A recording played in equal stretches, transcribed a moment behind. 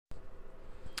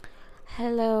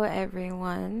Hello,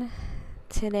 everyone.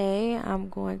 Today I'm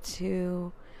going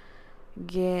to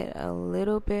get a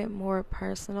little bit more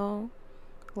personal,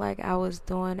 like I was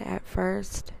doing at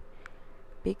first,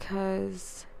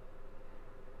 because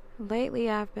lately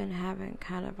I've been having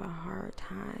kind of a hard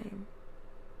time.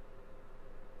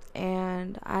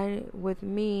 And I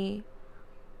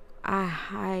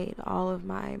hide all of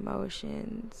my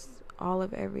emotions, all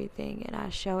of everything, and I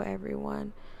show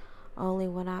everyone only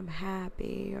when I'm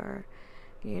happy or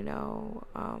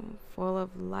full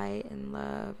of light and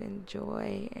love and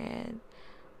joy. And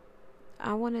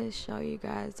I want to show you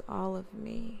guys all of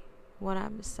me when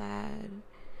I'm sad,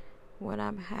 when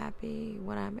I'm happy,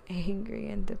 when I'm angry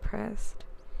and depressed.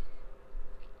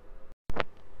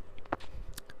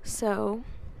 So,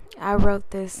 I wrote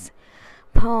this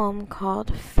poem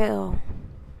called Phil.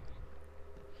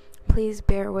 Please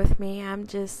bear with me. I'm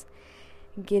just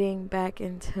getting back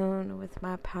in tune with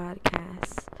my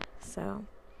podcast. So,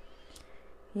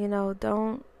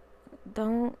 don't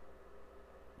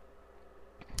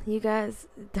you guys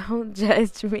don't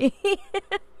judge me.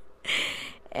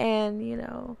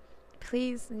 And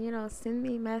please, send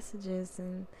me messages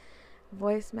and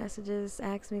voice messages,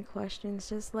 ask me questions.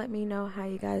 Just let me know how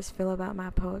you guys feel about my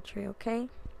poetry, okay?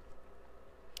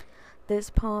 This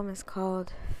poem is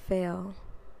called Fail.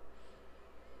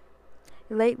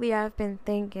 Lately I've been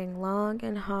thinking long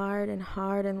and hard and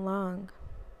hard and long.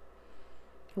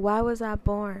 Why was I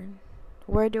born?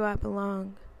 Where do I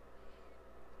belong?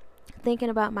 Thinking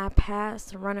about my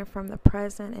past, running from the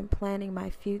present, and planning my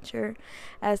future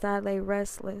as I lay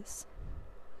restless.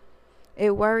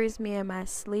 It worries me in my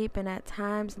sleep and at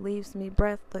times leaves me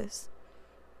breathless.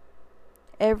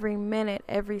 Every minute,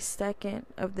 every second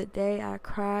of the day I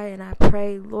cry and I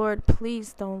pray, Lord,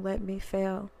 please don't let me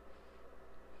fail.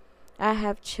 I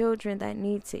have children that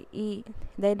need to eat.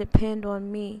 They depend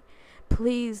on me.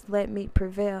 Please let me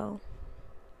prevail.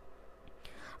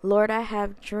 Lord, I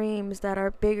have dreams that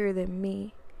are bigger than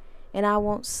me, and I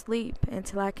won't sleep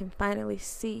until I can finally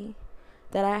see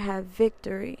that I have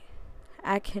victory.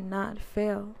 I cannot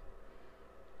fail.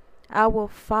 I will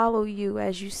follow you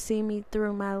as you see me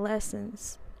through my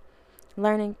lessons,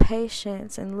 learning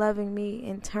patience and loving me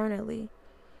internally,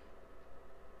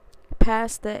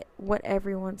 past what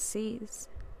everyone sees.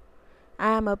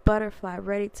 I am a butterfly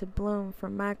ready to bloom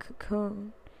from my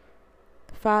cocoon.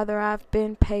 Father, I've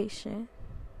been patient.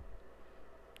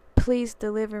 Please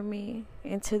deliver me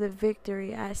into the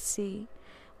victory I see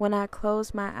when I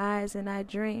close my eyes and I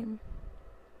dream.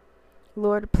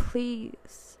 Lord,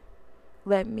 please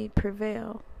let me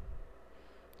prevail,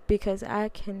 because I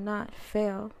cannot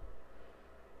fail.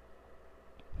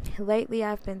 Lately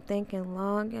I've been thinking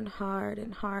long and hard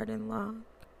and hard and long.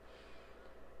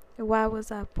 Why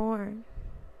was I born?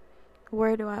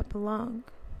 Where do I belong?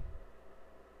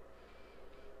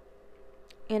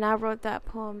 And I wrote that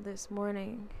poem this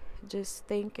morning, just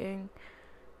thinking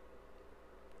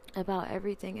about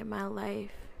everything in my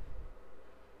life.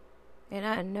 And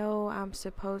I know I'm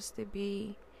supposed to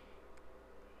be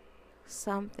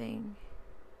something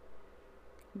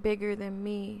bigger than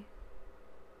me.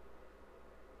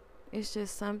 It's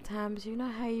just sometimes, you know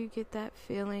how you get that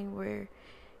feeling where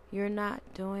you're not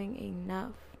doing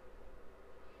enough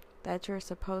that you're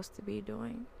supposed to be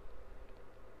doing.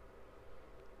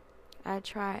 I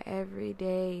try every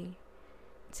day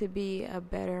to be a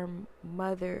better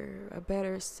mother, a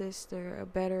better sister, a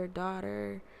better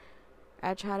daughter.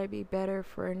 I try to be better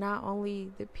for not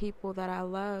only the people that I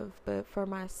love, but for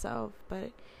myself.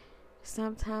 But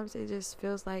sometimes it just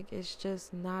feels like it's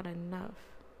just not enough.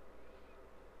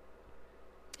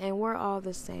 And we're all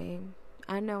the same.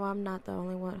 I know I'm not the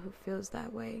only one who feels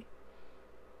that way.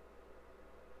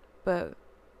 But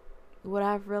what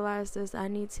I've realized is I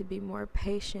need to be more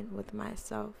patient with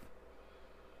myself.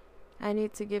 I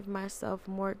need to give myself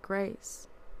more grace.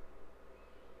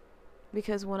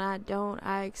 Because when I don't,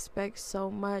 I expect so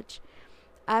much.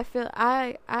 I feel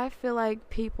like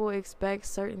people expect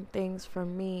certain things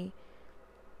from me,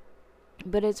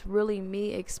 but it's really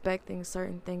me expecting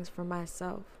certain things from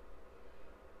myself.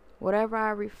 Whatever I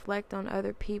reflect on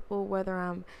other people, whether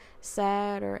I'm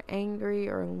sad or angry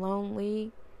or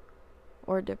lonely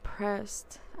or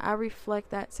depressed, I reflect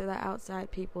that to the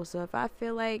outside people. So if I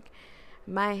feel like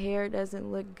my hair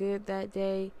doesn't look good that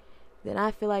day, then I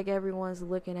feel like everyone's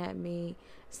looking at me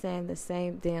saying the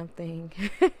same damn thing.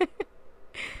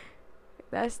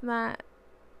 I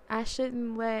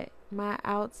shouldn't let my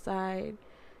outside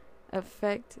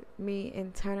affect me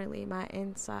internally, my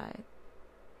inside.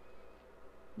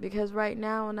 Because right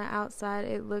now on the outside,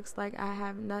 it looks like I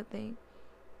have nothing.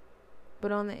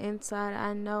 But on the inside,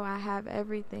 I know I have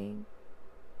everything.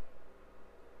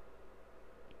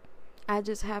 I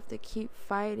just have to keep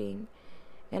fighting,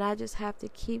 and I just have to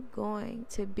keep going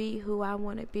to be who I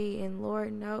want to be. And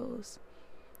Lord knows,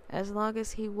 as long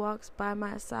as He walks by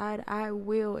my side, I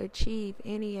will achieve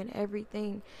any and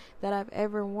everything that I've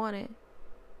ever wanted.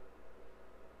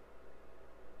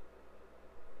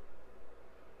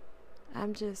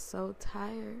 I'm just so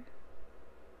tired.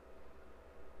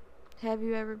 Have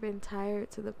you ever been tired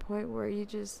to the point where you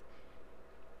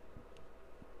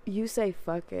say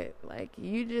fuck it? Like,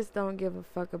 you just don't give a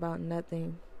fuck about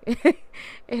nothing.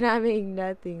 And I mean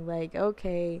nothing. Like,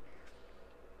 okay,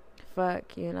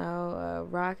 fuck,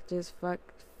 rock just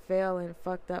fell and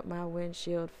fucked up my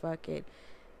windshield. Fuck it.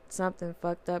 Something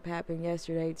fucked up happened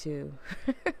yesterday too.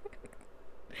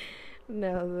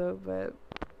 No, but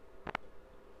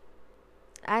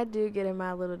I do get in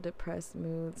my little depressed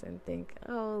moods and think,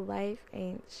 oh, life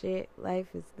ain't shit. Life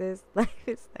is this, life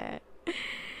is that.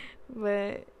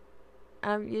 But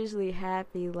I'm usually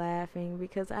happy, laughing,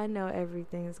 because I know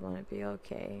everything's going to be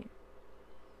okay.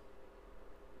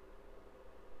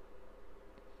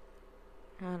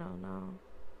 I don't know.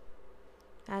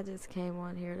 I just came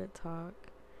on here to talk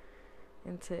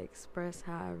and to express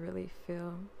how I really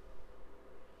feel.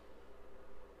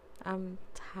 I'm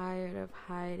tired of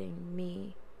hiding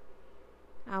me.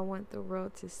 I want the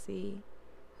world to see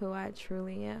who I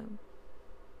truly am.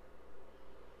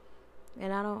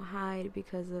 And I don't hide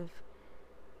because of,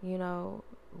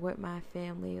 what my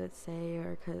family would say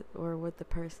or what the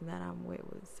person that I'm with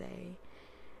would say.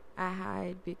 I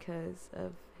hide because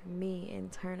of me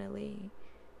internally.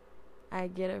 I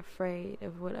get afraid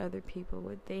of what other people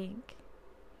would think.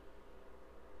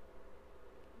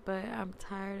 But I'm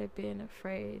tired of being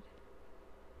afraid.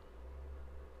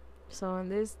 So on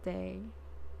this day,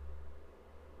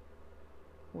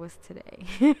 what's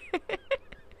today?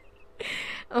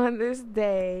 On this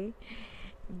day,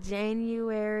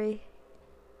 January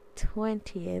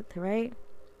 20th, right?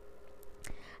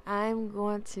 I'm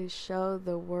going to show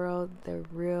the world the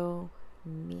real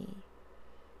me.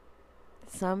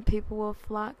 Some people will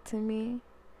flock to me.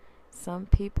 Some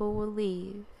people will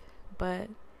leave. But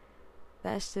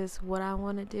that's just what I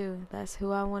want to do. That's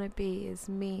who I want to be, is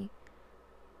me.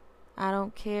 I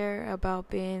don't care about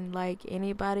being like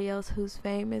anybody else who's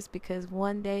famous, because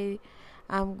one day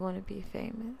I'm going to be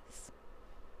famous.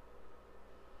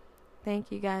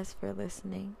 Thank you guys for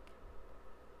listening.